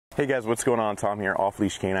Hey guys, what's going on? Tom here, Off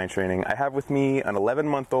Leash Canine Training. I have with me an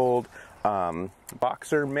 11-month-old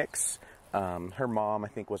boxer mix. Her mom, I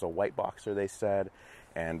think, was a white boxer, they said,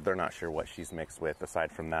 and they're not sure what she's mixed with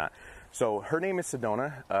aside from that. So her name is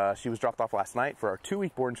Sedona. She was dropped off last night for our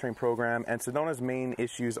 2-week board and train program, and Sedona's main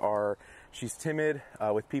issues are she's timid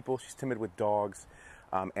with people, she's timid with dogs,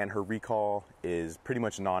 and her recall is pretty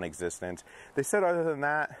much non-existent. They said other than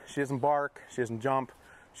that, she doesn't bark, she doesn't jump.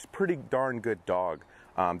 She's a pretty darn good dog.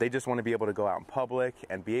 They just want to be able to go out in public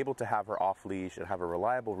and be able to have her off leash and have a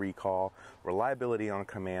reliable recall, reliability on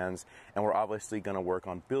commands, and we're obviously going to work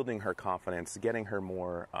on building her confidence, getting her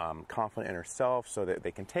more confident in herself so that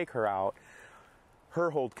they can take her out,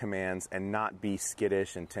 her hold commands, and not be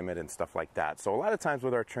skittish and timid and stuff like that. So a lot of times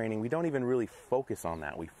with our training, we don't even really focus on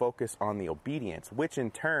that. We focus on the obedience, which in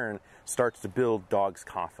turn starts to build dogs'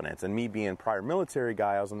 confidence. And me being a prior military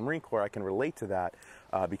guy, I was in the Marine Corps, I can relate to that.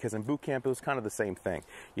 Because in boot camp, it was kind of the same thing.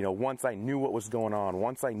 You know, once I knew what was going on,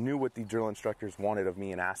 once I knew what the drill instructors wanted of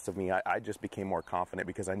me and asked of me, I just became more confident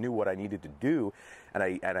because I knew what I needed to do, and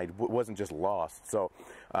I wasn't just lost. So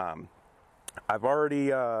I've already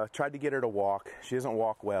tried to get her to walk. She doesn't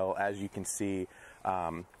walk well, as you can see.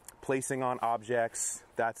 Placing on objects,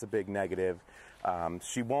 that's a big negative.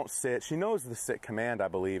 She won't sit. She knows the sit command, I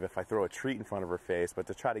believe, if I throw a treat in front of her face, but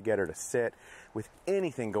to try to get her to sit with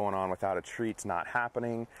anything going on without a treat's not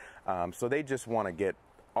happening. So they just want to get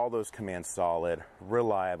all those commands solid,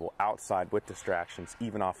 reliable, outside with distractions,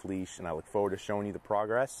 even off leash, and I look forward to showing you the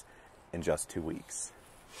progress in just 2 weeks.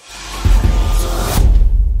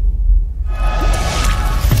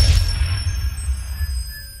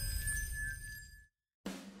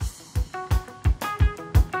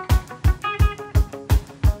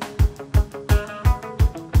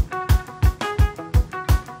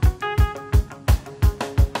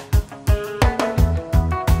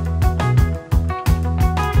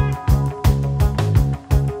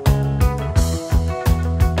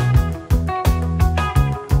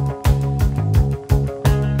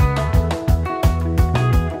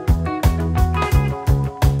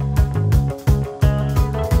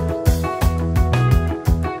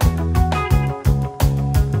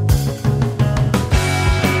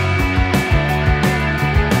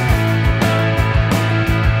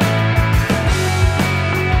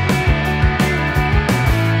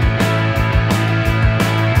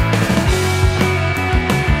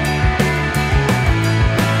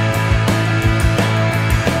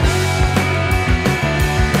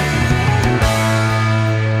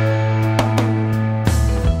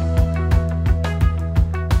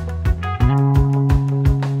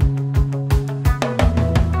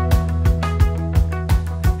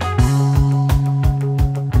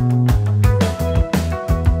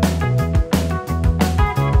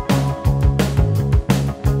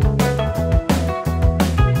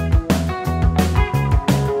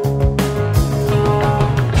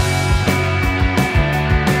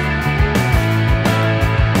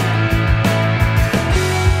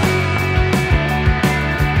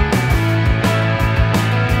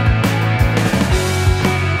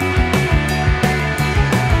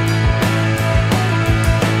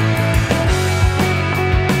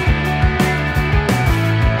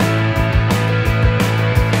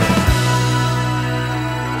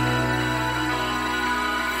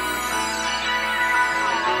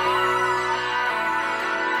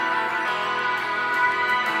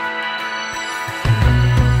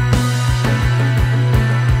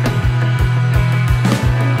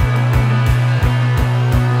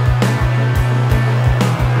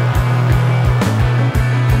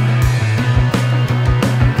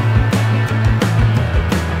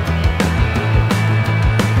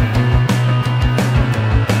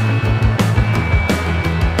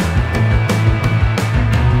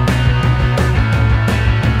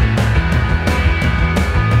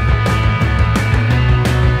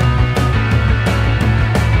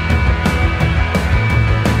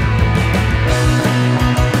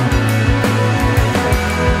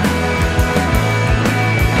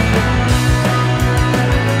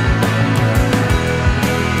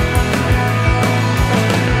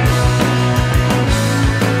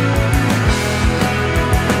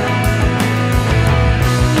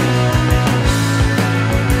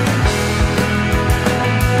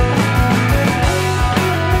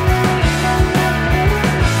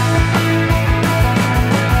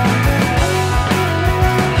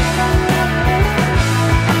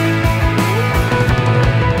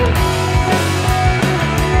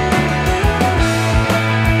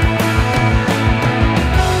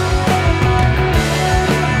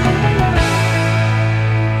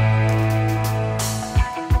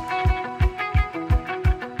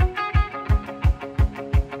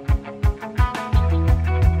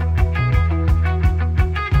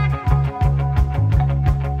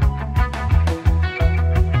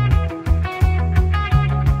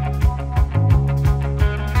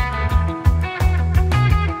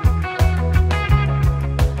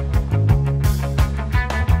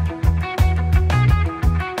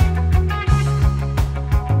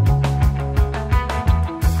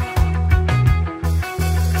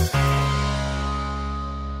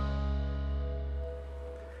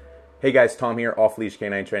 Hey guys, Tom here, Off Leash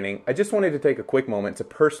Canine Training. I just wanted to take a quick moment to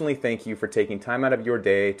personally thank you for taking time out of your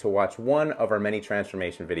day to watch one of our many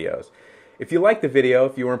transformation videos. If you liked the video,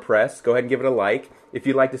 if you were impressed, go ahead and give it a like. If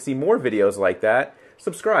you'd like to see more videos like that,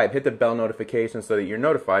 subscribe, hit the bell notification so that you're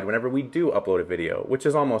notified whenever we do upload a video, which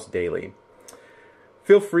is almost daily.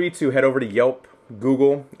 Feel free to head over to Yelp,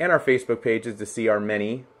 Google, and our Facebook pages to see our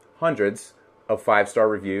many hundreds of 5-star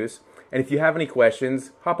reviews. And if you have any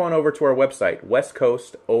questions, hop on over to our website,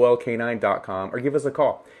 westcoastolk9.com, or give us a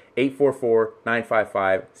call,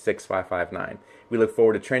 844-955-6559. We look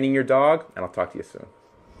forward to training your dog, and I'll talk to you soon.